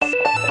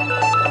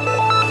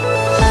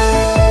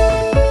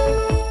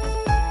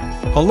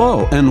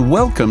Hello and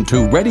welcome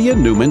to Reddy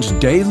and Newman's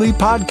Daily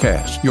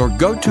Podcast, your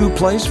go-to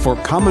place for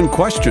common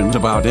questions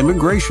about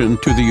immigration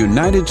to the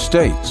United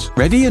States.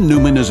 Reddy and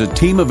Newman is a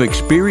team of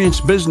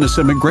experienced business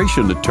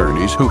immigration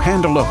attorneys who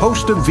handle a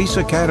host of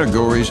visa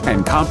categories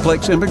and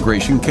complex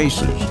immigration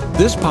cases.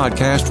 This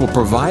podcast will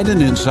provide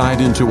an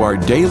insight into our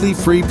daily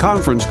free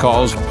conference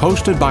calls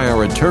hosted by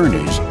our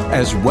attorneys,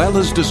 as well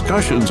as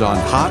discussions on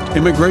hot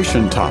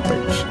immigration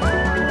topics.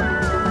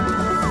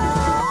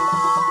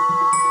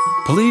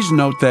 Please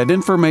note that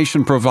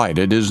information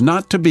provided is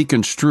not to be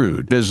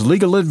construed as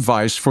legal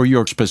advice for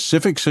your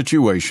specific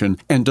situation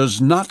and does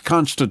not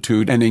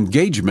constitute an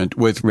engagement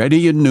with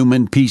Reddy and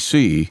Newman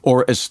PC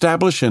or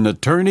establish an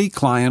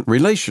attorney-client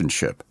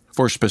relationship.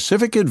 For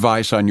specific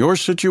advice on your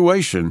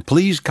situation,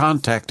 please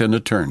contact an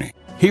attorney.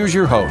 Here's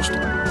your host.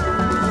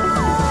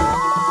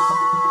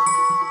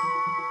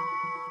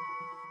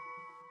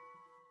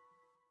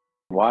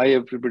 Why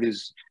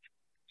everybody's...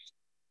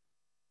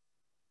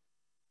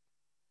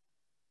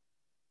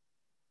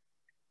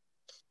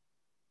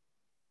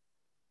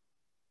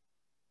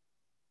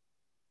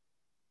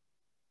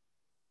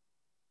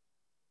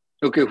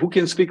 Okay, who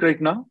can speak right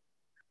now?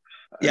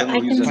 Yeah, I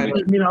can speak.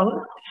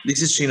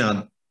 This is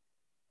Srinath.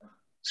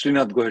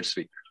 Srinath, go ahead,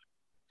 speak.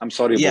 I'm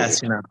sorry about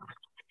it.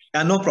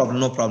 Srinath. No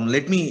problem.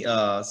 Let me,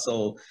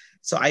 so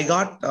I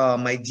got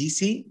my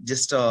GC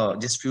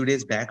just few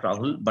days back,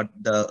 Rahul, but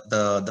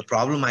the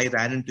problem I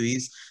ran into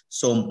is,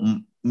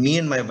 me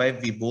and my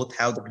wife, we both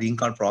have the green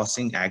card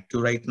processing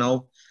active right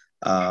now.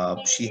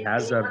 She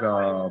has her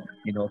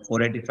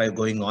 485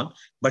 going on,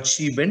 but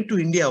she went to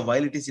India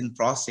while it is in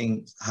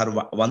processing. Her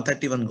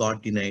 131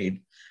 got denied,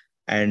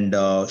 and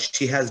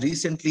she has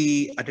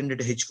recently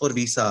attended a H4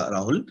 visa,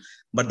 Rahul.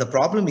 But the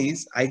problem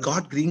is, I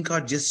got green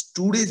card just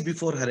 2 days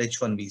before her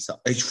H4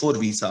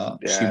 visa.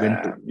 Yeah, she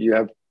went to. You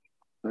have.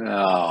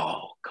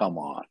 Oh, come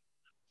on!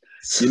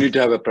 You need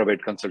to have a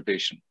private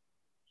consultation.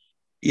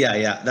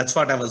 Yeah. That's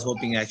what I was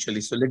hoping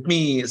actually. So let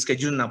me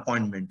schedule an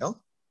appointment. Huh?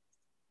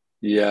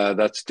 Yeah,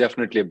 that's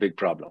definitely a big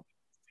problem.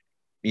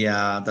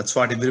 Yeah, that's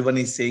what everyone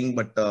is saying.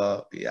 But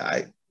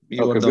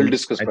we'll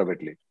discuss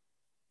privately.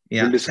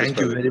 Yeah, thank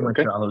you very much,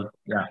 okay? Rahul.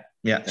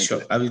 Yeah, sure.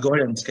 You. I will go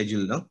ahead and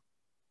schedule now.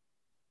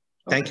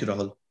 Thank you,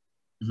 Rahul.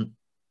 Mm-hmm.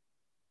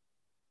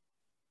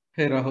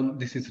 Hey, Rahul,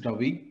 this is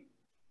Ravi.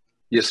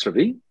 Yes,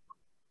 Ravi.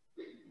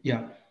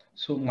 Yeah,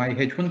 so my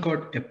H1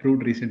 got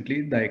approved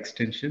recently, the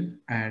extension,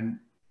 and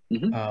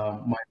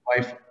my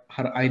wife,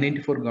 her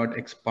I-94 got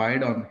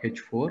expired on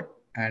H4.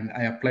 And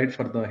I applied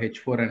for the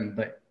H4 and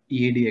the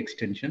EAD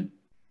extension,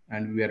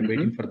 and we are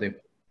waiting for them.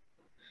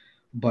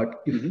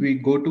 But if we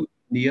go to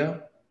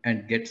India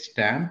and get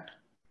stamped,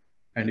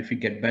 and if we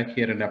get back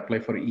here and apply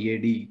for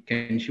EAD,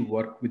 can she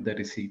work with the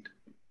receipt?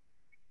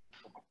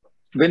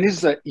 When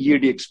is the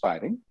EAD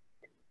expiring?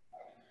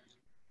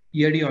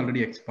 EAD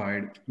already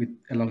expired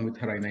along with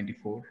her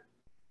I-94.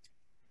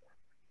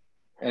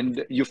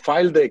 And you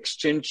filed the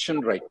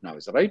extension right now,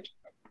 is that right?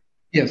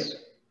 Yes.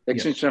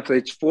 Extension of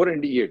the H4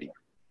 and EAD.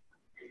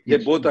 They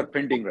both are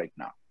pending right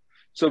now.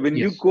 So when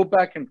you go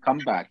back and come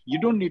back, you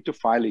don't need to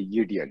file a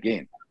EAD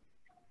again.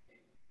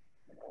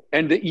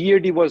 And the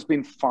EAD was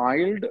been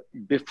filed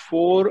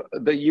before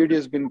the EAD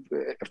has been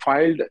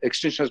filed,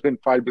 extension has been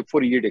filed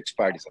before EAD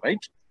expired, is that right?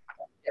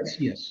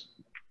 Yes.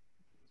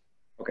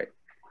 Okay.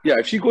 Yeah,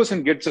 if she goes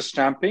and gets a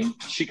stamping,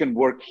 she can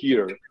work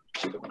here.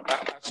 As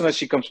soon as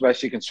she comes back,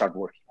 she can start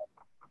working.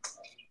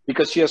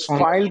 Because she has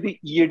filed the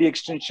EAD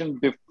extension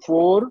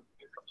before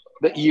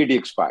the EAD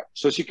expired.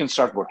 So she can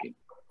start working.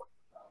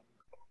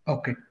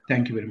 Okay,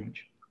 thank you very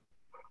much.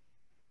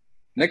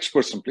 Next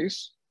person,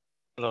 please.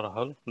 Hello,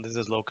 Rahul. This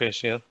is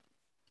Lokesh here.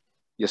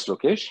 Yes,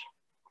 Lokesh.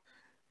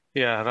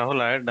 Yeah,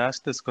 Rahul, I had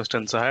asked this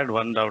question. So I had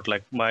one doubt,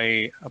 like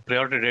my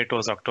priority date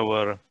was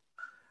October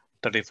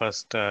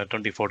 31st,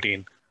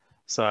 2014.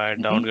 So I had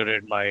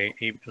downgraded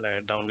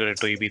downgraded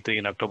to EB3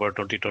 in October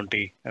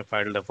 2020. I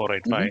filed the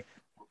 485.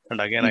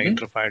 And again, I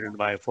interfiled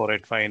my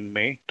 485 in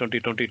May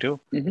 2022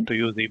 to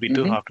use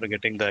EB2 after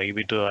getting the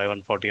EB2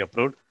 I-140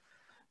 approved.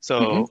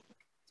 So,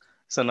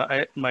 so now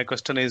my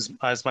question is,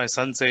 as my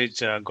son's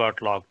age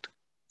got locked,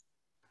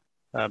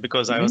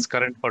 because I was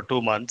current for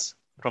 2 months.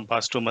 From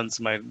past 2 months,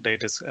 my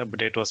date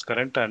was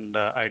current, and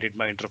I did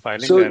my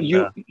interfiling. So and,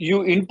 you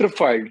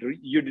interfiled,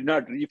 you did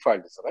not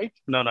refile this, right?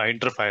 No, I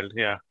interfiled,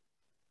 yeah.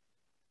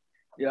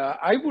 Yeah,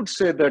 I would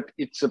say that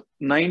it's a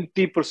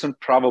 90%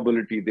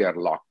 probability they are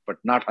locked, but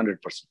not 100%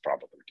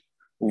 probability.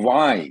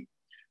 Why?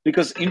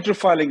 Because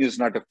interfiling is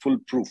not a full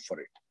proof for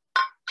it.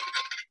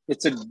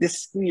 It's a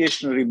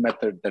discretionary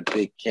method that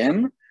they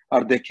can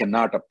or they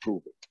cannot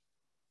approve it.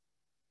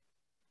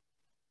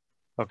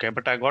 Okay,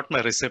 but I got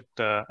my receipt,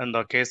 and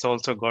the case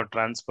also got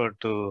transferred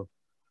to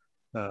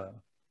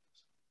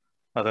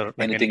other.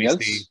 Anything NBC.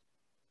 else?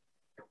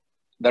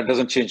 That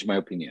doesn't change my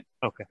opinion.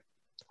 Okay,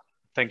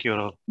 thank you,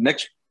 Rahul.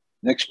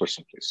 Next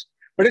person, please.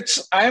 But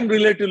I am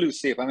relatively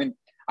safe. I mean,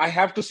 I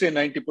have to say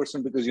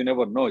 90% because you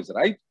never know, is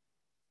right?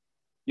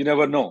 You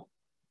never know.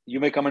 You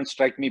may come and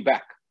strike me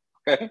back.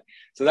 Okay?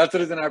 So that's the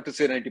reason I have to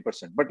say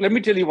 90%. But let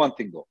me tell you one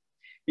thing though.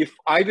 If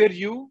I were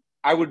you,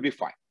 I would be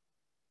fine.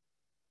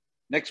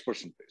 Next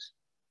person, please.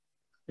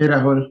 Hey,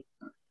 Rahul.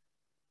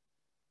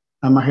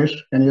 I'm Mahesh.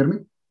 Can you hear me?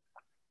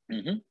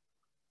 Mm-hmm.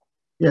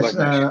 Yes.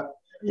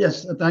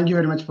 Yes. Thank you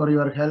very much for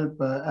your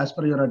help. As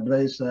per your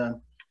advice,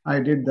 I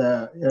did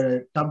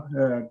the tub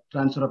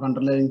transfer of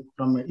underlying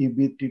from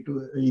EB3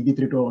 to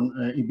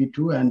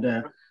EB2, and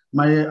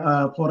my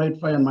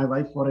 485 and my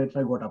wife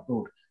 485 got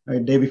approved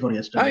day before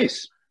yesterday.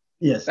 Nice.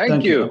 Yes.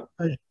 Thank you.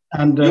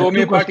 And you owe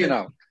me a party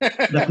now.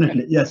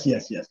 Definitely. Yes.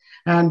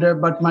 And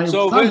but my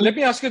so son, let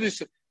me ask you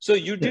this. So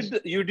you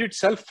did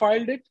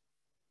self-filed it?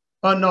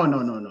 Oh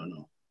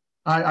no.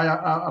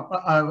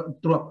 I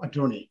through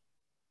attorney.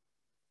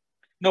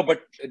 No,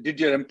 but did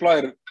your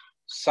employer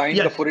sign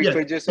the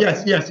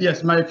 485J?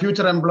 Yes. My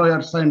future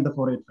employer signed the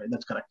 485.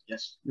 That's correct.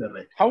 Yes, you're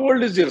right. How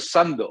old is your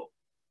son, though?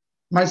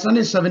 My son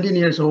is 17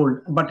 years old,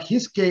 but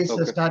his case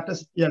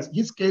status,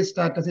 his case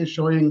status is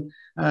showing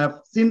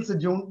since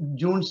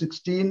June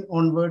 16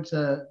 onwards,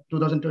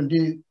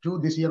 2022,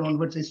 this year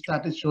onwards, his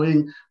status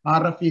showing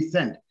RFE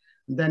sent.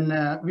 Then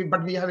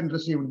but we haven't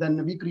received.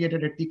 Then we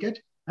created a ticket,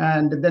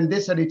 and then they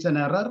said it's an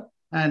error,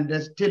 and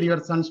still your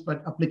son's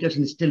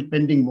application is still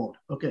pending mode.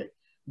 Okay.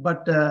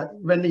 But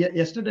when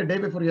day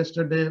before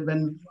yesterday,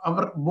 when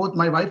both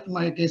my wife and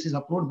my case is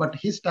approved, but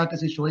his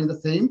status is showing the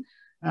same,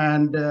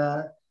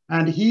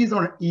 and he is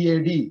on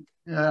EAD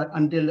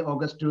until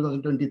August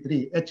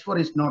 2023. H4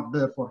 is not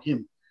there for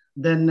him.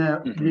 Then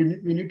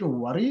we need to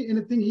worry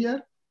anything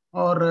here,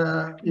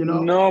 or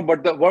No,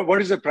 but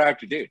what is the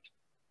priority date?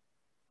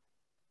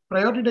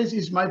 Priority date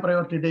is my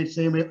priority date,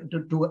 same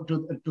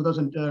to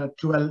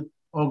 2012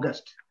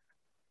 August.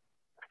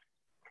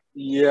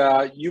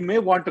 Yeah, you may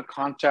want to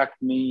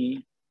contact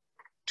me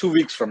 2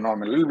 weeks from now.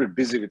 I'm a little bit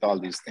busy with all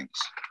these things.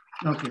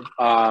 Okay.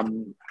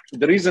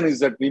 The reason is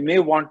that we may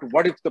want to,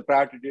 what if the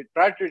priority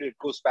date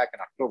goes back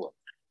in October?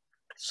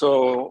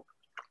 So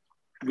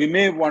we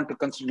may want to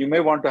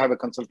have a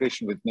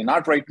consultation with me,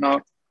 not right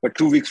now, but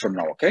 2 weeks from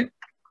now, okay?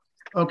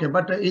 Okay,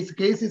 but his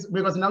case is,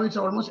 because now it's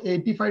almost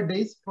 85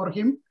 days for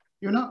him,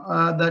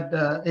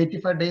 that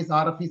 85 days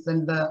RFE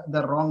sent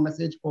the wrong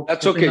message.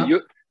 That's okay.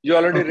 You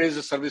already raised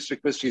a service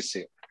request, he's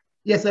safe.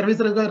 Yes, service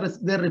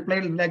request, they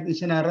replied like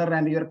it's an error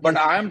and your. But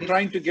I am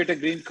trying to get a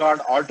green card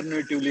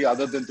alternatively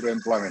other than through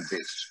employment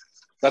based.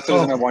 That's the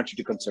reason I want you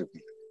to consult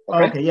me.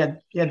 Okay,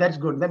 yeah, that's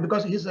good. Then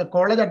because his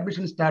college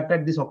admission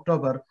started this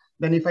October,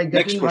 then if I get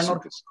Next in person, one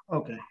or please.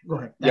 Okay, go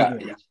ahead.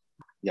 Thank you.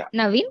 Yeah.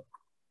 Naveen?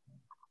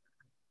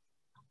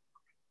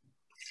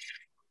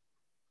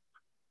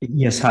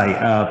 Yes, hi.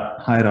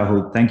 Hi,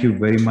 Rahul. Thank you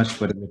very much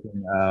for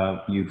everything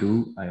you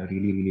do. I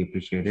really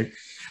appreciate it.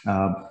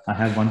 I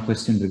have one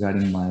question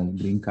regarding my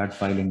green card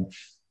filing.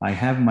 I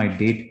have my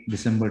date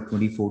December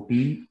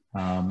 2014,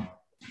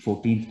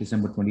 14th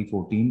December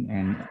 2014,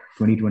 and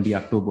 2020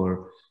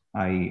 October,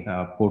 I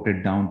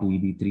ported down to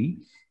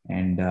EB3.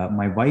 And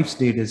my wife's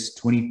date is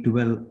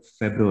 2012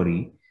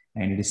 February,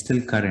 and it is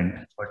still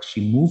current, but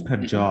she moved her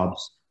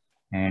jobs.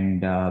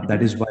 And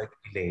that is why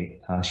the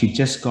delay. She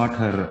just got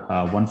her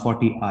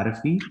 140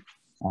 RFE,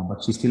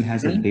 but she still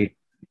has a date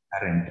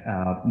current.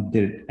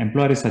 The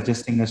employer is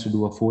suggesting us to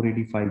do a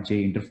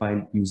 485J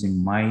interfile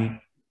using my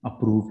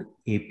approved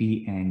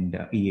AP and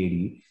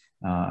EAD.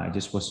 I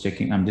just was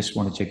checking. I just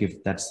want to check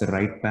if that's the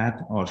right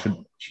path, or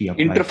should she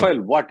apply? Interfile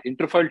what?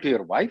 Interfile to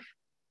your wife?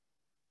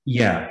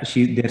 Yeah,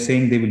 they're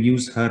saying they will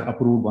use her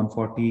approved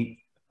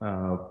 140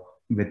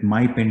 with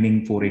my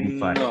pending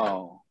 485.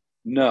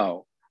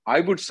 No. I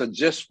would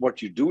suggest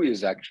what you do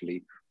is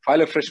actually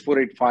file a fresh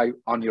 485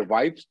 on your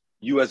wife,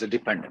 you as a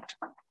dependent.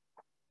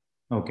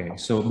 Okay,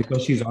 so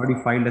because she's already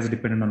filed as a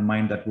dependent on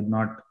mine, that would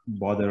not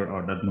bother,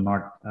 or that would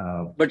not.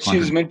 But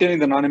she's maintaining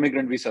the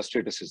non-immigrant visa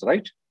statuses,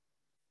 right?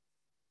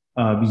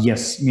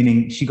 Yes,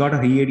 meaning she got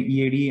her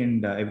EAD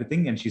and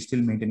everything, and she's still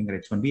maintaining her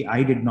H1B.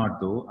 I did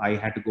not, though. I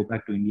had to go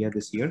back to India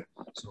this year,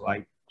 so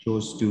I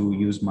chose to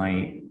use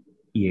my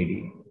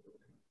EAD.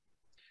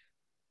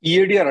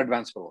 EAD or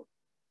advance parole?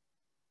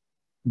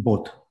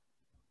 Both.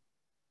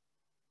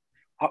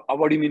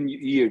 What do you mean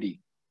EAD?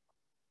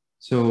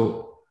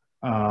 So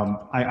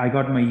I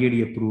got my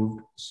EAD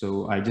approved.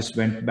 So I just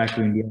went back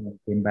to India and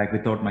came back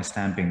without my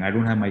stamping. I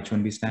don't have my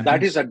H1B stamping.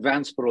 That is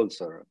advance parole,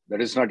 sir. That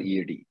is not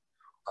EAD.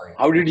 Sorry.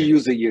 How did you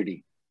use the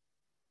EAD?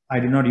 I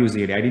did not use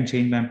EAD. I didn't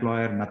change my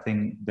employer,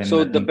 nothing.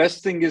 So the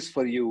best thing is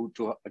for you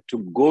to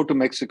go to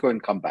Mexico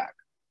and come back.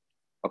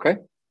 Okay?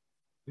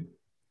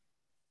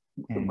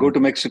 Go to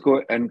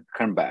Mexico and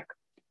come back.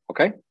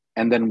 Okay?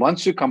 And then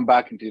once you come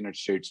back into the United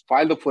States,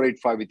 file the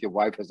 485 with your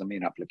wife as the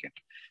main applicant.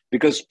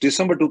 Because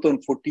December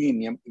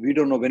 2014, we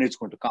don't know when it's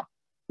going to come.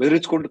 Whether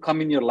it's going to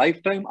come in your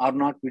lifetime or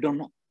not, we don't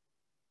know.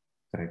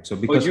 Right. So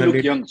because you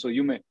look young, so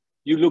you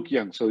look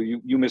young, so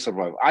you may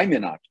survive. I may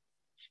not.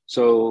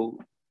 So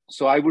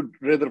I would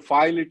rather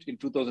file it in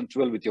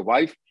 2012 with your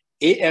wife,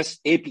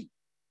 ASAP.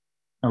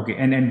 Okay.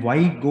 And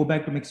why go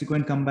back to Mexico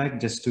and come back?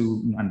 Just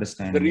to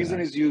understand. The reason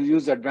is you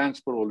use advance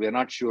parole. We're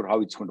not sure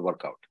how it's going to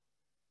work out.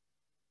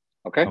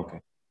 Okay.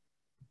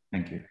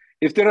 Thank you.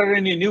 If there are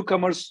any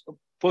newcomers,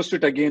 post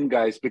it again,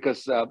 guys,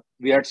 because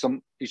we had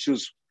some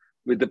issues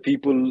with the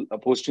people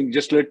posting.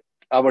 Just let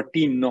our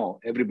team know,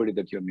 everybody,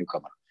 that you're a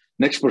newcomer.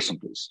 Next person,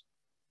 please.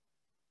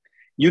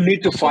 You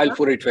need to file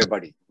 485,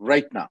 buddy,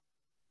 right now.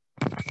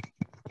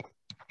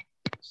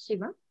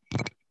 Shiva.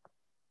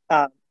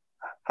 Hi,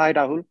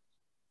 Rahul.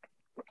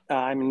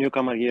 I'm a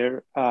newcomer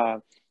here.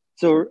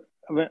 So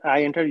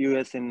I entered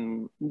US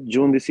in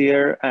June this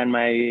year, and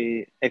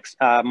my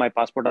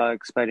passport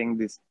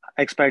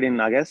expired in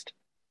August.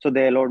 So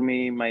they allowed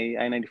me my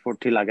I-94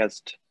 till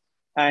August,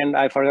 and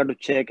I forgot to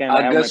check, and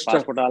August I have my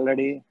passport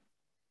already.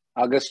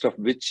 August of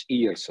which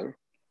year, sir?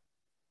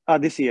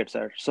 This year,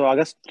 sir. So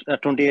August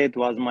 28th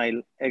was my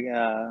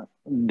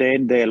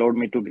date they allowed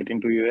me to get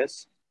into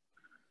US.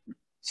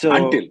 So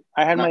until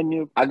I had my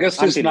new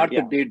August is not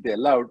the date they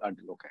allowed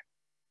until. Okay.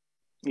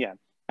 Yeah.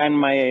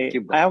 And I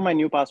have my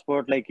new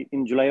passport like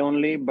in July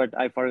only, but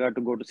I forgot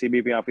to go to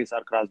CBP office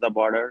or cross the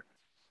border.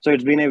 So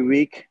it's been a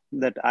week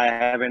that I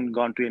haven't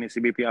gone to any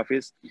CBP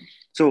office.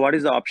 So what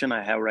is the option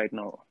I have right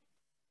now?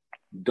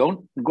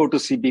 Don't go to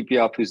CBP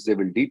office. They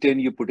will detain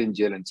you, put in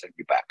jail, and send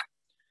you back.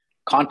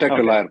 Contact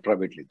a lawyer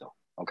privately, though.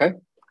 Okay?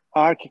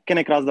 Or can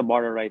I cross the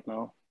border right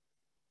now?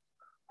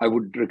 I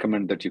would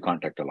recommend that you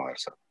contact a lawyer,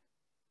 sir.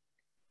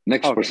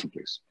 Next person,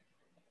 please.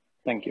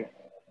 Thank you.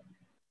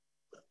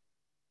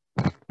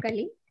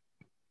 Kali.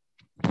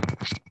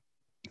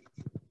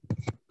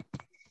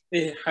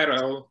 Hey, hi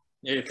Rahul.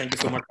 Hey, thank you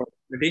so much for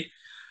the opportunity.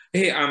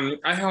 Hey,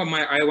 I have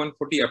my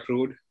I-140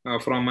 approved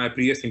from my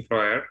previous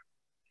employer,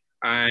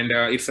 and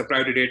its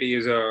priority date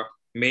is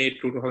May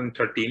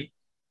 2013.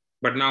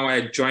 But now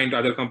I joined the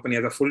other company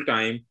as a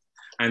full-time,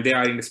 and they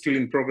are still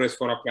in progress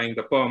for applying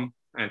the perm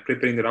and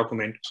preparing the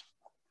document.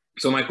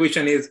 So my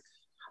question is,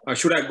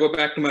 should I go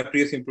back to my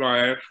previous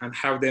employer and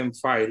have them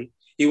file,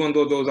 even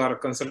though those are a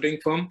consulting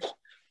firm,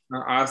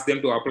 ask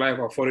them to apply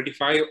for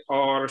 485,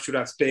 or should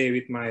I stay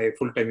with my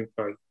full-time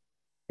employer?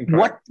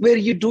 What were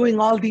you doing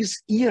all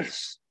these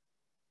years?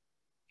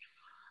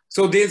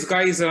 So these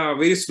guys are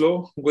very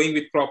slow going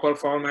with proper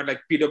format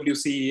like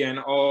PwC and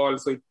all.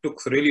 So it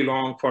took really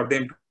long for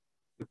them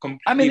to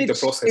complete the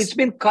process. It's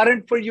been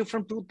current for you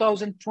from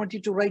 2020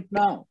 to right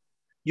now.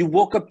 You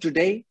woke up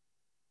today?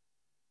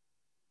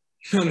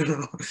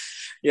 No.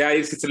 Yeah,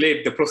 it's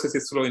late. The process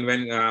is slow in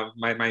when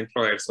my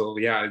employer. So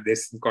yeah,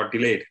 this got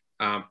delayed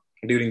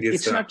during this.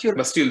 It's not your,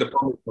 but still the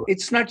problem.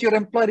 It's not your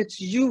employer, it's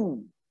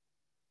you.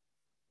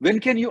 When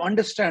can you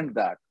understand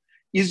that?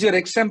 Is your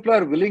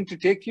ex-employer willing to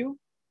take you?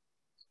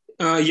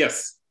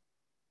 Yes.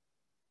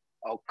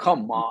 Oh,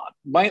 come on.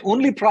 My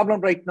only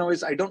problem right now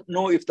is I don't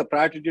know if the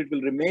priority date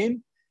will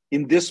remain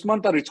in this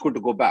month or it's going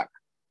to go back.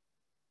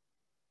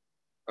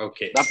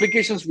 Okay. The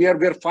applications, we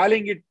are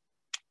filing it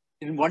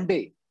in one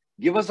day.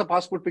 Give us the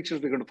passport pictures,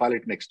 we're going to file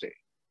it next day.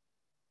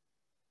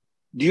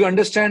 Do you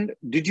understand?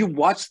 Did you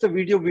watch the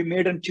video we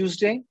made on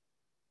Tuesday?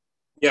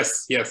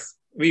 Yes.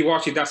 We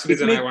watched it. That's the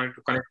reason I wanted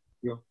to connect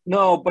with you.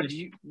 No, but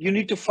you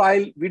need to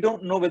file. We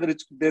don't know whether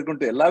they're going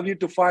to allow you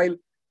to file.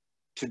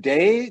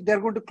 Today, they're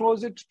going to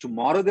close it.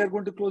 Tomorrow, they're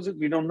going to close it.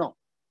 We don't know.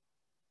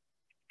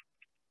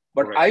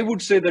 But I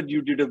would say that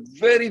you did a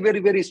very, very,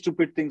 very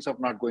stupid things of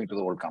not going to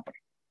the old company.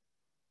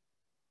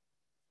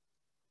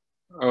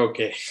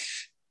 Okay.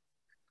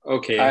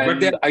 And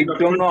but I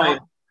don't know.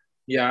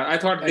 Yeah, I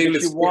thought they will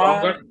stay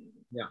longer.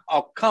 Yeah.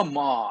 Oh, come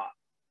on.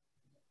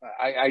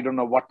 I don't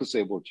know what to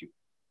say about you.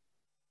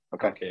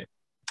 Okay.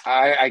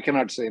 I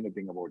cannot say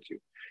anything about you.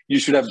 You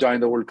should have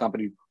joined the old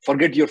company.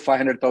 Forget your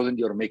 500,000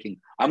 you're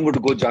making. I'm going to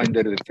go join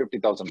there with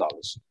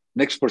 $50,000.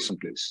 Next person,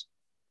 please.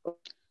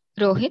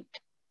 Rohit.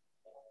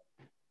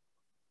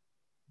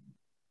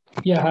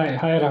 Yeah,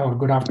 hi Rahul.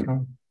 Good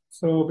afternoon.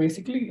 So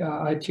basically,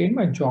 I changed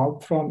my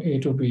job from A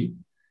to B,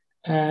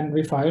 and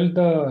we filed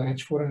the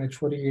H4 and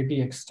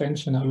H4EAD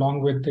extension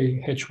along with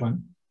the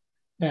H1.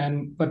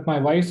 But my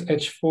wife's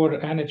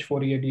H4 and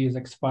H4EAD is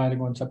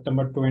expiring on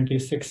September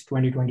 26,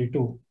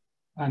 2022.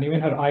 And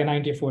even her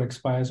I-94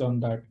 expires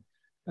on that,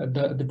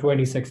 the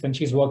 26th, and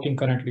she's working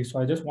currently. So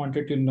I just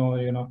wanted to know,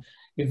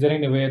 is there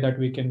any way that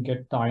we can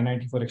get the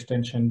I-94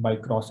 extension by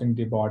crossing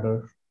the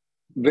border?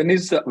 When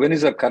is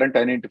our current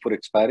I-94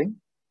 expiring?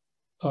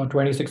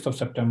 26th of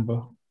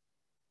September.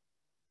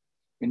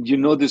 And you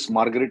know this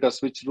Margarita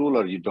switch rule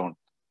or you don't?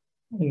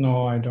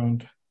 No, I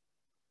don't.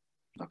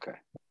 Okay.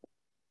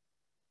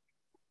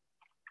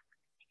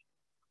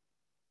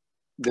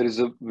 There is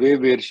a way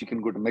where she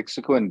can go to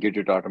Mexico and get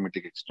it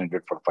automatically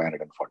extended for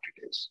 540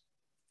 days.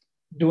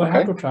 Do I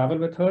have to travel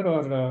with her,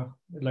 or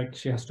like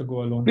she has to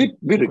go alone?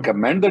 We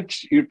recommend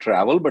that you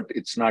travel, but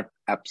it's not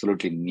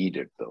absolutely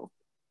needed though.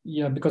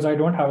 Yeah, because I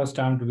don't have a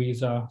stamped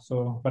visa,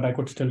 but I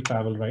could still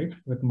travel, right?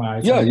 With my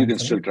Yeah, you can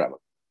still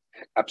travel.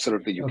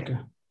 Absolutely, you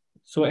can.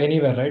 So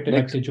anywhere, right?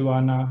 Like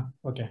Tijuana.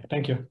 Okay,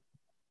 thank you.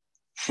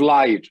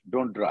 Fly it,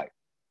 don't drive.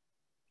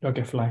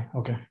 Okay, fly.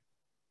 Okay,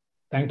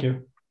 thank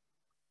you.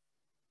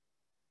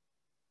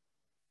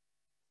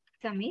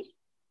 Samir.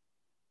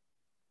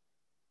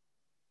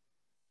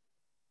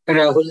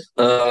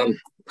 Rahul,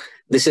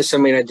 this is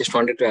Samir. I just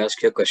wanted to ask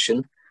you a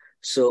question.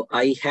 So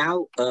I have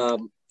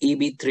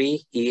EB3,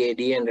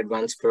 EAD, and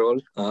advanced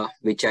parole,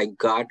 which I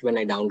got when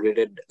I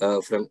downgraded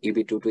from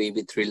EB2 to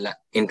EB3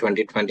 in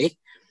 2020.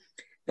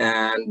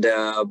 And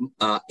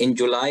in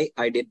July,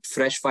 I did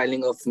fresh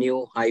filing of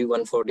new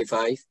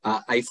I-145,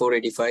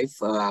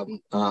 I-485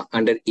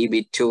 under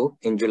EB2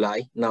 in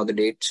July. Now the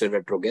date's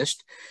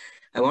retrogressed.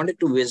 I wanted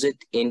to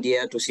visit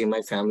India to see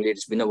my family.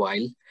 It's been a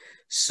while.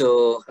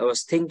 So I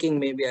was thinking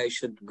maybe I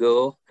should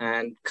go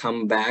and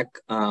come back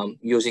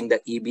using the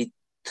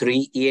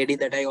EB3 EAD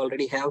that I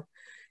already have.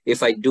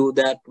 If I do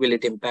that, will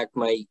it impact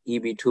my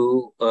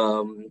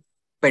EB2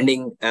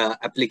 pending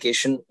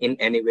application in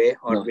any way,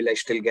 or will I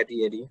still get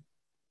EAD?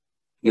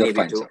 You're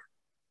fine, sir.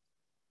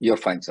 You're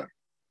fine, sir.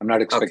 I'm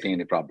not expecting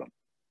any problem.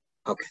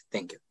 Okay,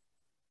 thank you.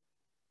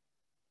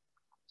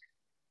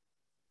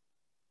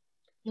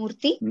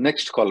 Murthy?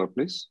 Next caller,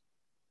 please.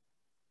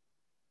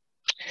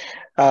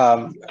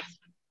 Hello,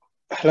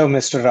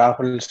 Mr.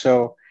 Rahul.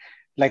 So,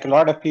 like a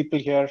lot of people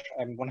here,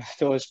 I'm one of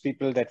those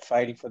people that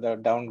filed for the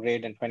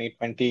downgrade in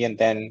 2020 and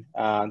then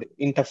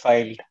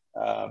interfiled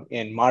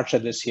in March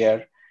of this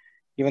year.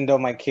 Even though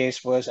my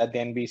case was at the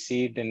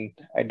NBC,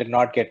 I did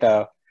not get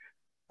a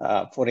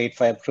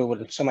 485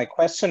 approval. So my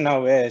question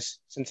now is,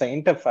 since I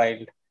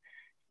interfiled,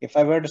 if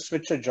I were to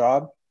switch a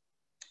job,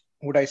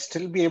 would I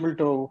still be able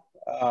to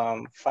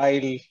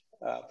file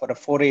for a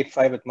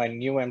 485 with my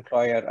new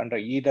employer under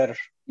either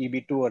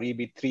EB2 or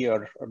EB3,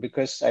 or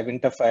because I've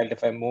interfiled,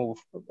 if I move,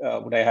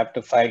 would I have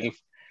to file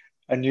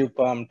a new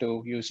perm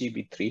to use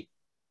EB3?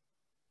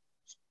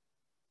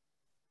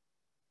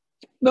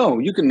 No,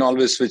 you can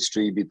always switch to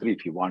EB3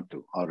 if you want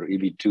to, or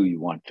EB2 you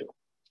want to,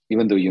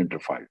 even though you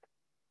interfiled.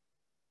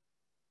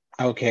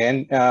 Okay,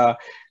 and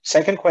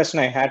second question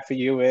I had for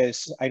you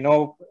is, I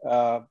know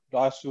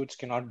lawsuits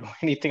cannot do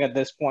anything at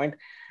this point,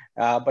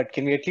 but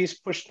can we at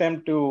least push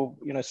them to,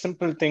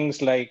 simple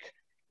things like,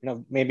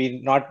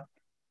 maybe not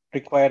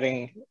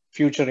requiring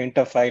future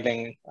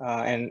interfiling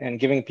and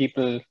giving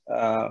people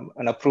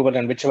an approval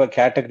in whichever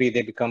category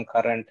they become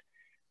current,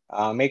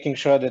 making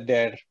sure that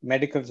their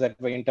medicals that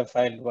were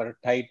interfiled were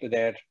tied to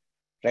their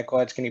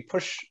records. Can you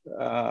push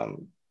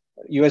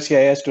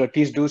USCIS to at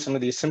least do some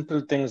of these simple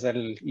things that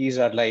will ease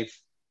our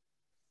life?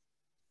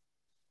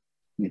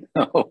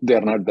 No, they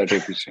are not that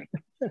efficient.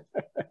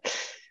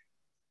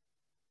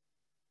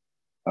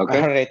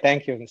 Okay. All right.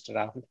 Thank you, Mr.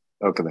 Rahul.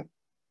 Okay, then.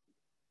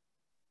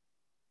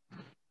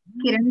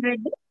 Kiran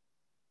Reddy?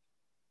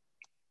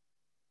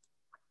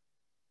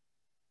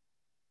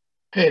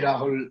 Hey,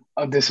 Rahul.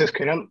 This is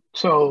Kiran.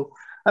 So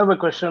I have a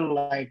question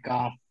like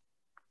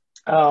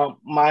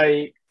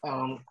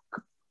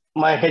my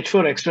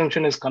H4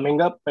 extension is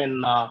coming up and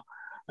my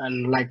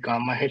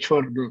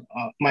H1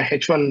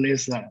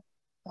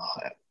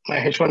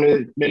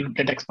 will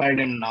get expired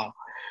in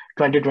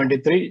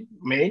 2023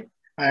 May,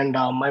 and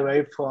my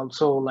wife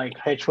also like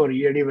H4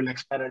 EAD will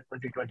expire in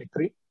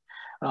 2023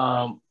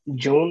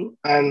 June,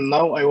 and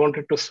now I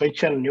wanted to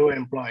switch a new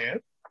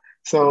employer.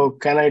 So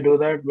can I do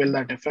that? Will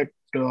that affect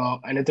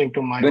anything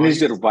to my When wife?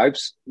 is your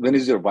wife's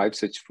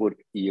H4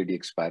 EAD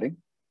expiring?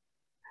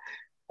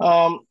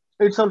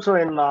 It's also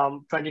in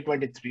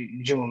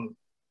 2023 June.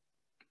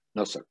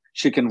 No, sir.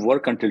 She can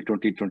work until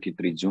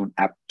 2023 June.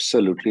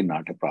 Absolutely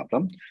not a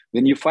problem.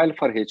 When you file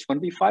for H1,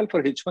 we file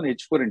for H1,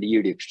 H4, and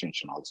EAD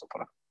extension also for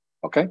her.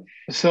 Okay.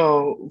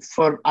 So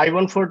for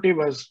I-140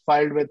 was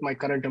filed with my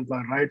current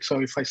employer, right? So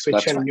if I switch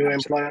That's a fine. new Absolutely.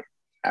 employer,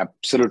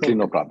 Absolutely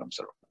no problem,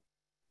 sir.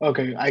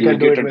 okay, I You will can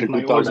do get it with until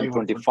my old I-140.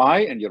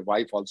 2025, and your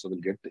wife also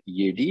will get the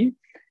EAD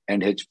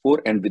and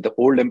H4. And with the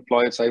old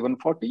employer's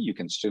I-140, you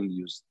can still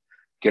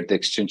get the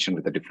extension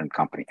with a different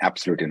company.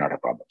 Absolutely not a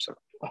problem, sir.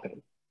 Okay.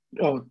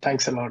 Oh,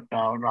 thanks a lot,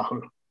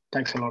 Rahul.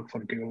 Thanks a lot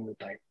for giving me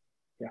time.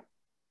 Yeah.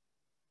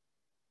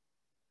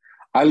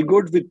 I'll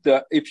go with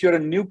if you're a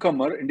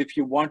newcomer and if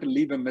you want to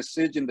leave a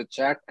message in the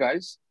chat,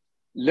 guys,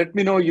 let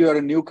me know you are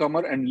a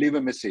newcomer and leave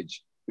a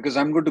message, because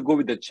I'm going to go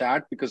with the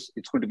chat because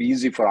it's going to be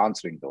easy for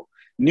answering though.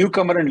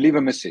 Newcomer and leave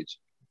a message.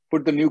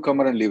 Put the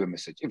newcomer and leave a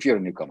message if you're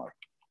a newcomer.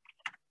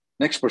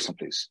 Next person,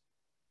 please.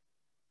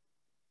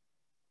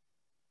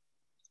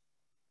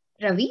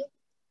 Ravi?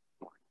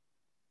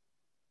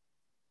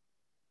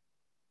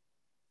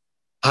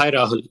 Hi,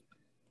 Rahul.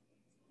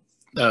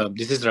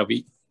 This is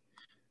Ravi.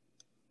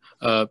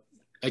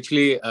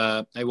 Actually,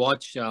 I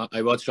watched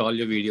all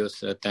your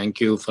videos.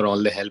 Thank you for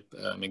all the help.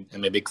 I'm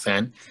a big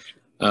fan.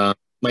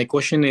 My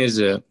question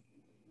is,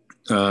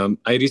 I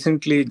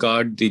recently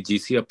got the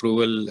GC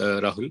approval,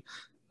 Rahul.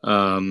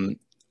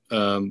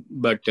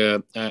 But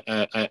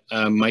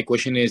my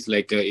question is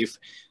like, if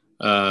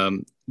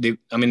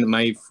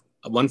my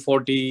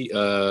 140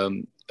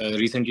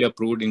 recently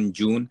approved in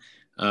June,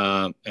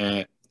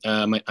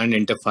 and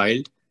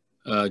interfiled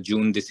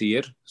June this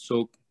year.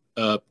 So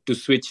to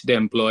switch the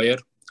employer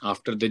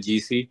after the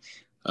GC,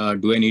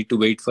 do I need to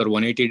wait for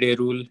 180-day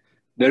rule?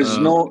 There is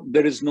no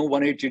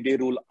 180-day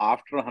rule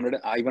after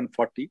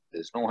I-140.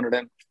 There's no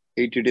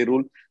 180-day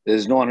rule.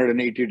 There's no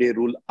 180-day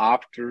rule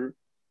after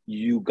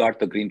you got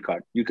the green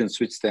card. You can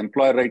switch the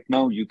employer right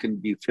now. You can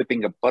be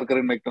flipping a burger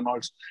in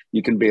McDonald's.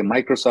 You can be a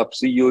Microsoft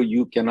CEO.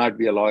 You cannot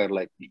be a lawyer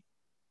like me.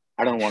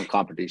 I don't want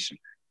competition.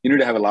 You need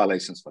to have a law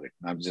license for it.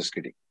 I'm just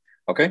kidding.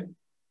 Okay.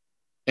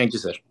 Thank you,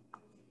 sir.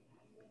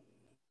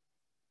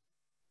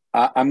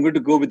 I'm going to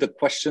go with the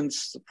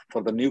questions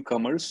for the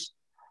newcomers.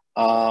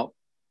 I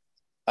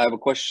have a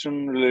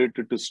question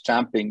related to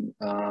stamping.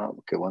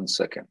 Okay, 1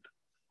 second.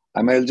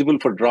 I'm eligible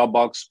for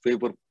Dropbox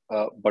favor,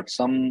 but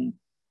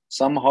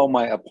somehow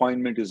my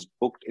appointment is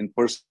booked in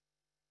person.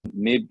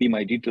 Maybe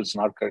my details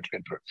are not correctly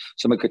entered.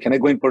 So can I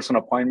go in person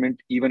appointment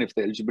even if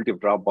the eligibility of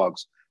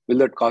Dropbox? Will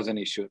that cause an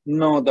issue?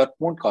 No, that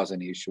won't cause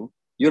any issue.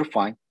 You're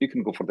fine. You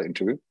can go for the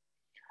interview.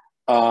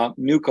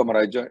 Newcomer,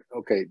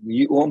 okay.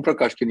 Om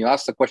Prakash, can you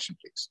ask the question,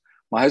 please?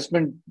 My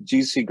husband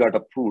GC got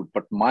approved,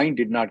 but mine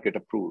did not get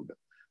approved.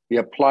 We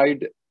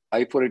applied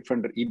I-48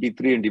 under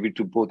EB3 and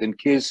EB2 both. In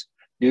case,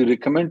 do you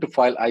recommend to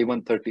file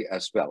I-130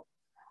 as well?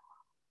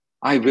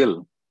 I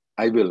will.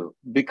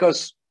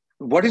 Because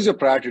what is your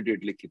priority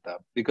date, Likita?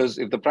 Because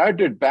if the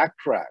priority date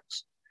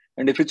backtracks,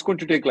 and if it's going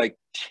to take like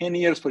 10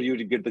 years for you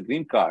to get the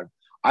green card,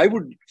 I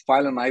would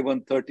file an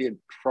I-130 and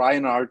try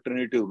an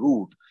alternative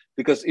route.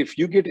 Because if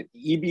you get an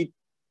EB2,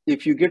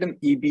 if you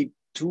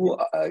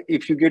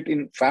get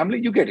in family,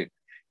 you get it.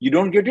 You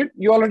don't get it,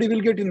 you already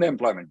will get in the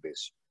employment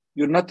base.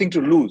 You're nothing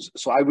to lose.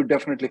 So I would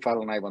definitely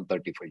file an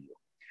I-130 for you.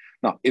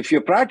 Now, if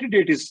your priority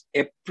date is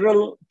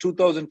April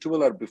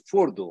 2012 or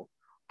before though,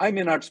 I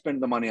may not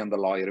spend the money on the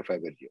lawyer if I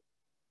were you.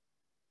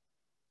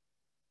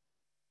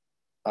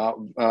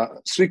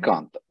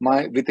 Srikanth,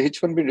 with the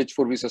H-1B and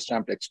H-4 visa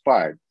stamped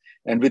expired,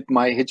 and with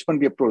my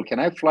H-1B approval, can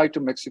I fly to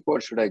Mexico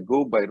or should I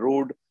go by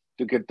road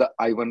to get the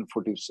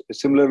I-140?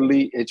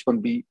 Similarly,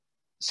 H-1B,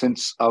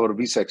 since our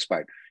visa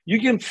expired. You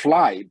can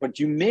fly, but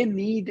you may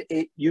need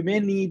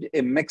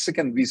a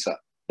Mexican visa.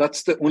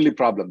 That's the only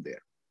problem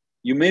there.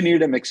 You may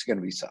need a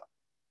Mexican visa.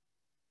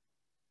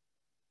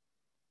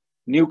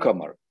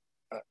 Newcomer,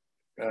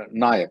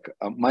 Nayak,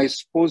 my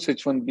spouse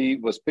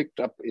H-1B was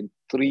picked up in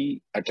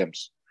 3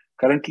 attempts.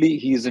 Currently,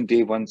 he is in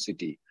day 1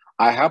 city.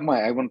 I have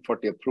my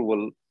I-140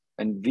 approval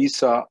and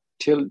visa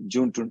till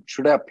June 20.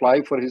 Should I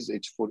apply for his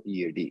H-4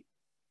 EAD?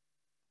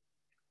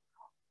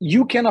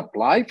 You can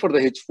apply for the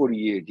H-4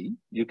 EAD.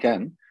 You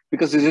can,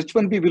 because his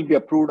H-1B will be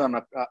approved on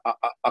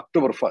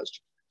October 1st.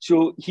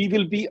 So he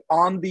will be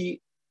on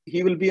the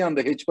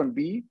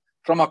H-1B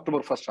from October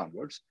 1st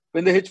onwards.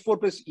 When the H-4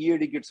 plus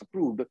EAD gets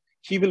approved,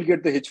 he will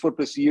get the H-4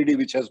 plus EAD,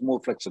 which has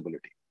more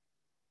flexibility.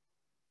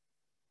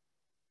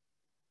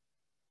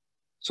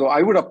 So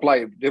I would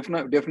apply,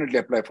 definitely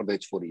apply for the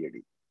H-4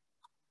 EAD.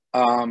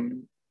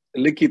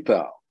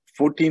 Likita,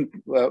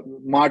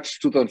 March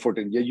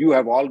 2014. Yeah, you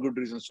have all good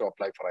reasons to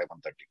apply for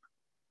I-130.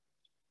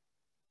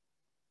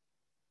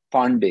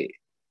 Pandey,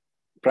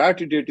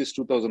 priority date is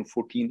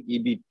 2014,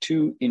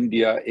 EB2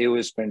 India,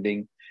 AOS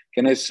pending.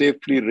 Can I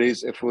safely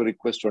raise FO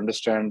request to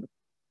understand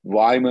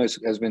why my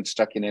has been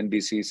stuck in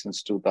NBC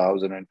since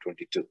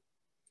 2022?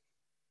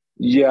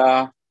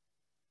 Yeah,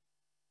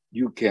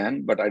 you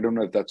can, but I don't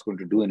know if that's going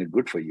to do any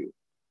good for you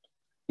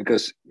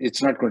because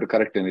it's not going to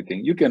correct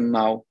anything. You can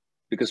now,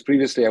 because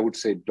previously I would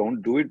say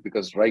don't do it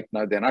because right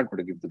now they're not going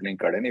to give the green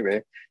card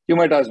anyway. You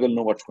might as well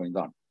know what's going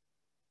on.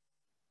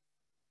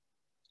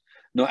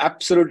 No,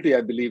 absolutely,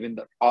 I believe in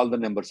that all the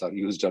numbers are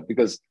used up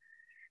because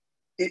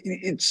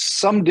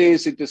some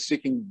days it is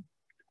taking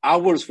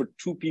hours for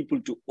 2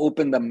 people to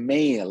open the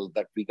mail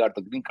that we got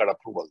the green card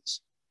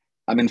approvals.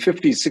 I mean,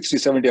 50, 60,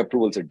 70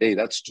 approvals a day.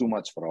 That's too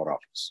much for our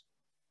office.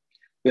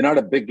 We're not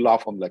a big law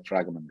firm like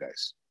Fragment,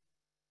 guys.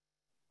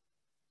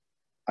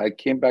 I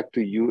came back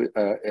to you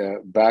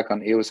back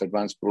on AOS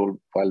advanced parole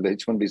while the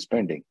H-1B is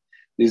pending.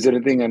 Is there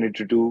anything I need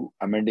to do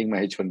amending my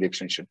H-1B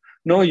extension?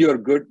 No, you're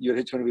good. Your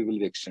H-1B will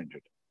be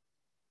extended.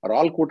 Are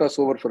all quotas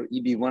over for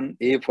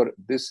EB1A for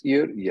this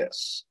year?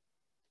 Yes.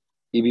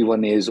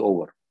 EB1A is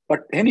over.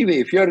 But anyway,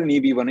 if you're in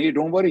EB1A,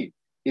 don't worry.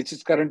 It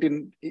is current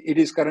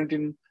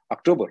in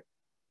October.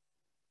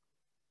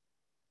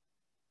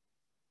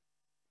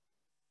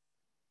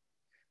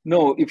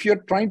 No, if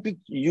you're trying to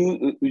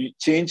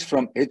change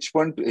from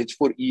H1 to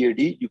H4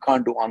 EAD, you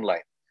can't do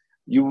online.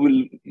 You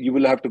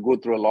will have to go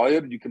through a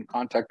lawyer. You can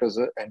contact us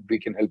and we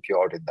can help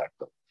you out in that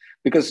though.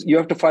 Because you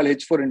have to file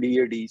H4 and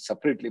EAD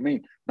separately. I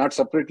mean, not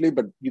separately,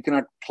 but you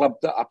cannot club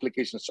the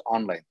applications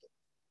online.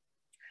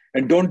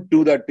 And don't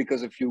do that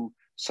because if you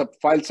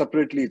file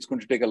separately, it's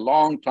going to take a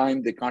long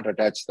time. They can't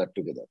attach that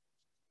together.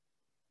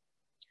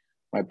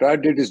 My prior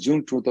date is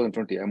June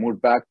 2020. I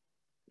moved back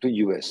to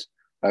US.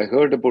 I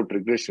heard about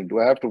regression. Do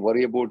I have to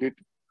worry about it?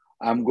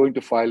 I'm going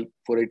to file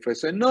 485.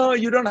 Say, no,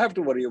 you don't have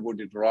to worry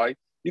about it, Roy.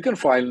 You can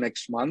file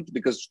next month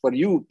because for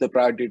you, the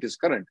prior date is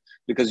current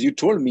because you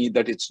told me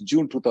that it's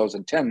June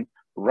 2010.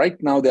 Right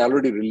now, they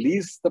already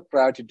released the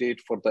priority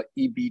date for the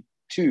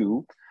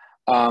EB2,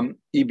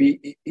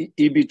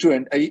 EB2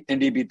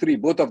 and EB3.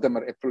 Both of them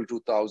are April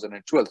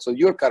 2012. So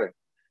you're current.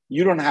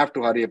 You don't have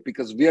to hurry up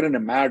because we are in a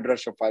mad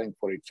rush of filing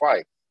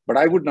 485. But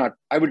I would not.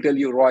 I will tell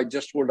you, Roy,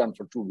 just hold on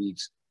for 2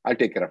 weeks. I'll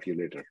take care of you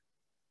later.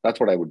 That's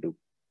what I would do.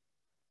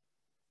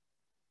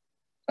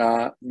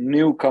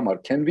 Newcomer,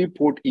 can we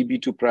port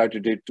EB2 priority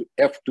date to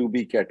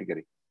F2B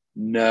category?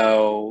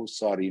 No,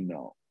 sorry,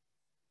 no.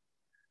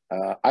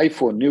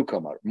 I-4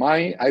 newcomer.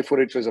 My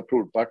I-485 is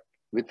approved, but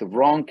with the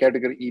wrong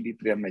category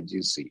ED3 on my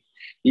GC.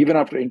 Even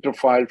after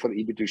interfile for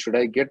EB2, should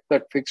I get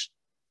that fixed?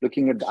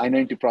 Looking at the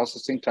I-90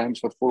 processing times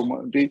for 4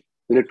 months,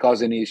 will it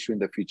cause any issue in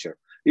the future?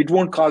 It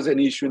won't cause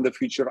any issue in the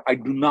future.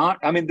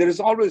 There is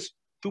always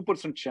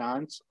 2%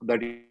 chance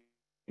that it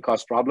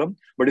cause problem.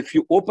 But if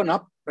you open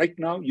up right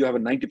now, you have a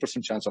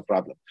 90% chance of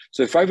problem.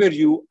 So if I were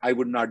you, I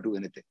would not do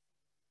anything.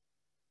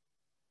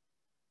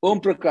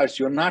 Om Prakash,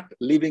 you're not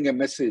leaving a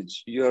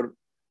message. You're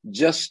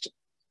just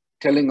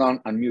telling on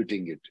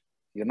unmuting it.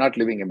 You're not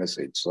leaving a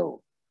message.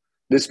 So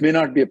this may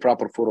not be a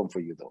proper forum for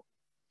you though.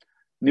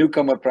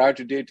 Newcomer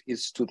priority date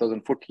is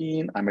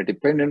 2014. I'm a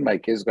dependent. My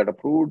case got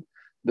approved.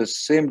 The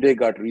same day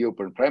got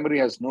reopened. Primary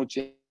has no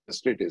change in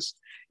status.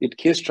 It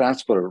case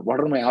transfer. What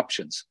are my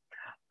options?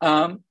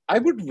 I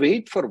would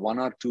wait for 1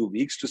 or 2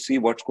 weeks to see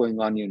what's going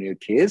on in your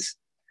case.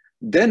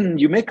 Then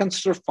you may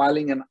consider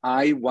filing an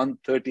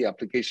I-130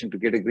 application to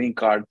get a green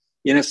card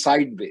in a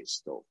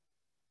sideways though.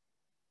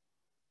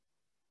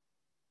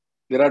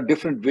 There are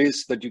different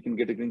ways that you can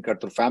get a green card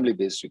through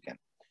family-based. You can.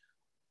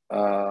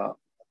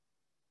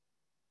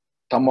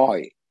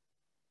 Tamoy.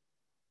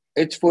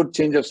 H4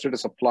 change of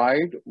status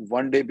applied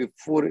 1 day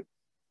before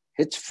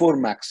H4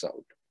 max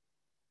out.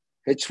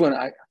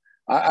 H1,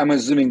 I'm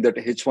assuming that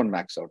H1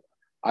 max out.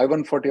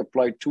 I-140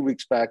 applied 2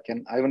 weeks back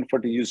and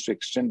I-140 used to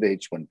extend the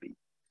H1B.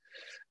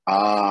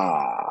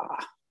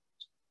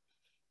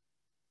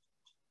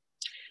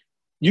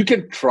 You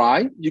can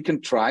try.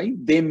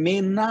 They may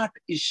not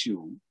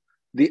issue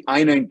the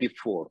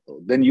I-94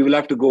 though. Then you will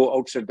have to go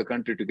outside the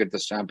country to get the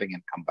stamping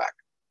and come back.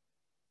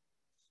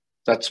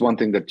 That's one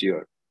thing that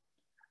you're.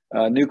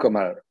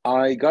 Newcomer,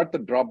 I got the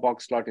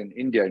Dropbox slot in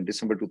India in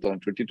December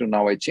 2022.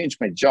 Now I changed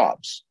my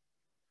jobs.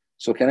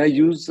 So can I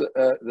use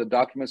the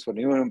documents for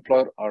new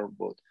employer or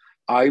both?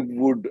 I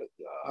would,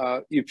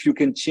 if you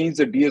can change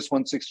the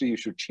DS-160, you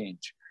should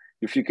change.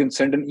 If you can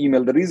send an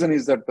email. The reason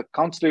is that the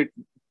consulate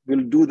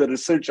will do the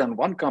research on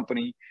one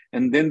company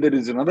and then there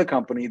is another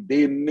company.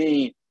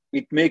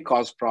 It may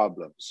cause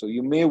problems. So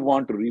you may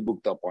want to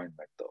rebook the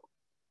appointment though.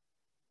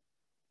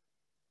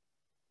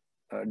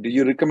 Do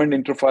you recommend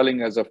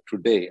interfiling as of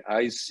today?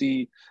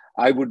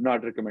 I would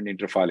not recommend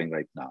interfiling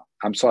right now.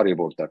 I'm sorry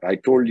about that. I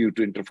told you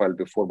to interfile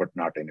before, but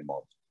not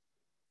anymore.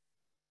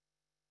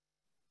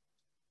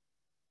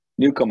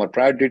 Newcomer,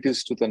 prior date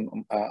is to the,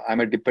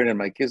 I'm a dependent,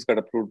 my case got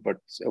approved, but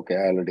okay,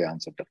 I already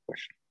answered that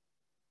question.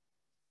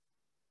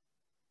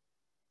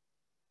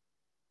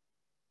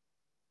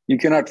 You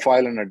cannot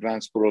file an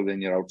advance parole when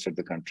you're outside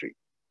the country.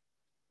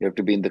 You have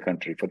to be in the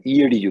country. For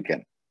EAD, you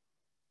can.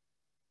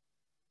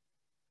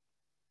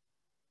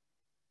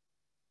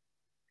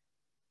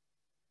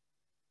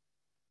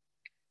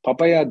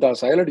 Papaya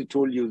Das, I already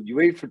told you, you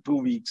wait for 2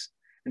 weeks,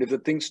 and if the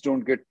things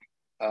don't get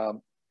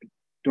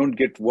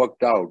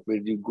worked out,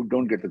 where you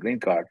don't get the green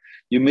card,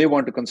 you may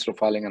want to consider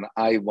filing an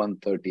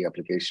I-130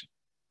 application.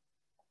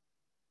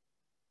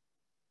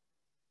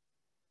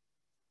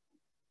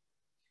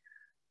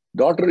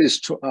 Daughter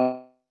is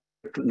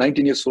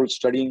 19 years old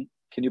studying.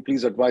 Can you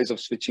please advise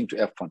of switching to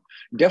F1?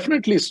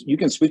 Definitely, you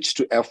can switch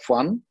to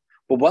F1.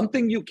 But one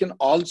thing you can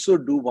also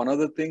do, one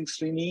other thing,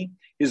 Srini,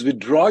 is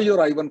withdraw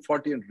your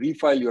I-140 and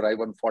refile your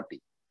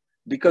I-140.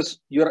 Because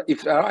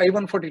if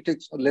I-140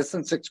 takes less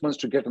than 6 months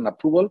to get an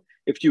approval,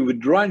 if you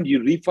withdraw and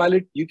you refile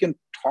it, you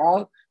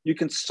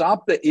can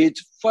stop the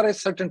age for a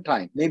certain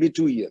time, maybe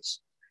 2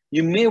 years.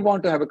 You may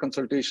want to have a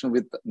consultation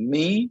with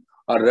me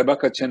or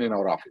Rebecca Chen in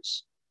our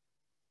office.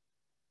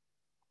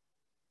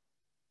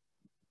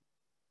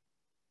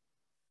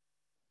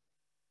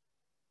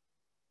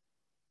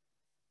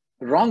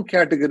 Wrong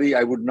category,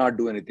 I would not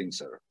do anything,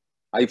 sir.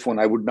 iPhone,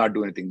 I would not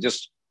do anything.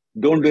 Just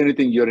don't do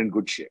anything, you're in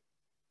good shape.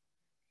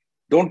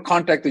 Don't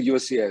contact the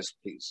USCIS,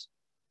 please.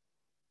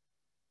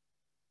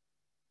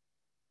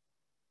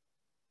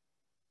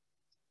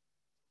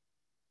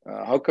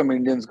 How come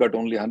Indians got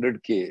only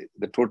 100K,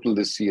 the total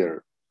this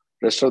year?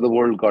 Rest of the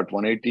world got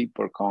 180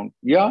 per count.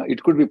 Yeah,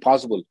 it could be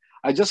possible.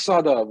 I just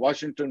saw the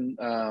Washington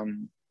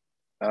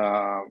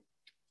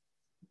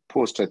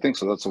Post, I think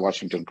so. That's the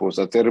Washington Post.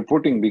 That they're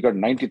reporting we got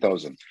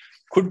 90,000.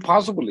 Could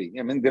possibly.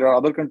 I mean, there are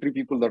other country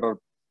people that are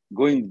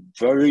going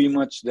very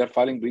much. They're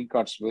filing green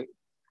cards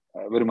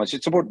very much.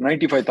 It's about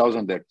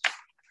 95,000 there.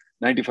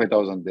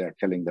 95,000 they're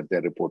telling that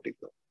they're reporting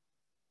though.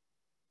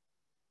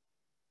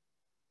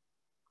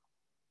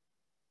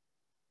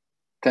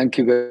 Thank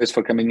you guys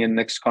for coming in.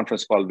 Next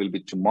conference call will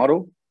be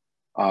tomorrow.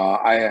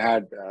 I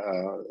had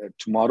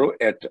tomorrow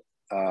at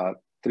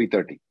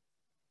 3:30.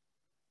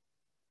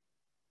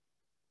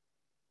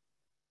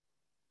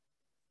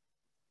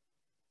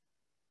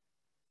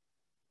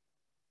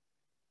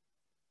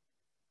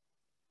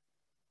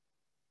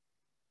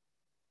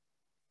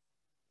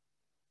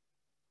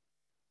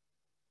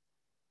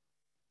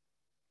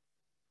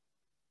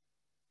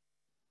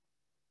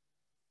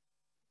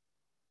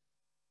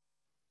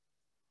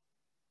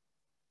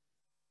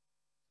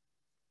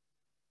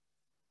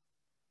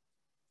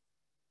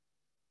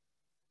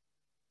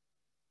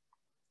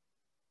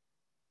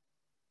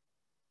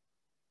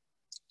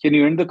 Can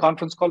you end the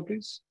conference call,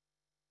 please?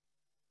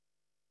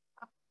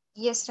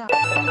 Yes, sir.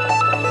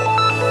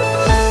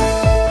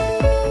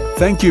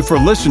 Thank you for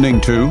listening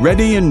to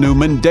Reddy and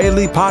Newman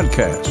Daily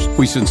Podcast.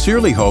 We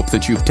sincerely hope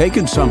that you've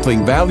taken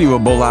something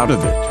valuable out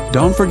of it.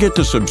 Don't forget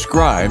to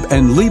subscribe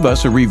and leave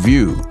us a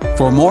review.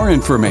 For more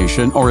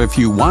information, or if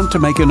you want to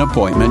make an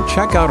appointment,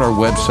 check out our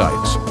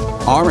websites,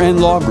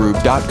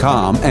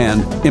 rnlawgroup.com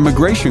and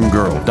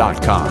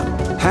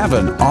immigrationgirl.com. Have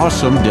an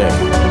awesome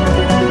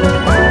day.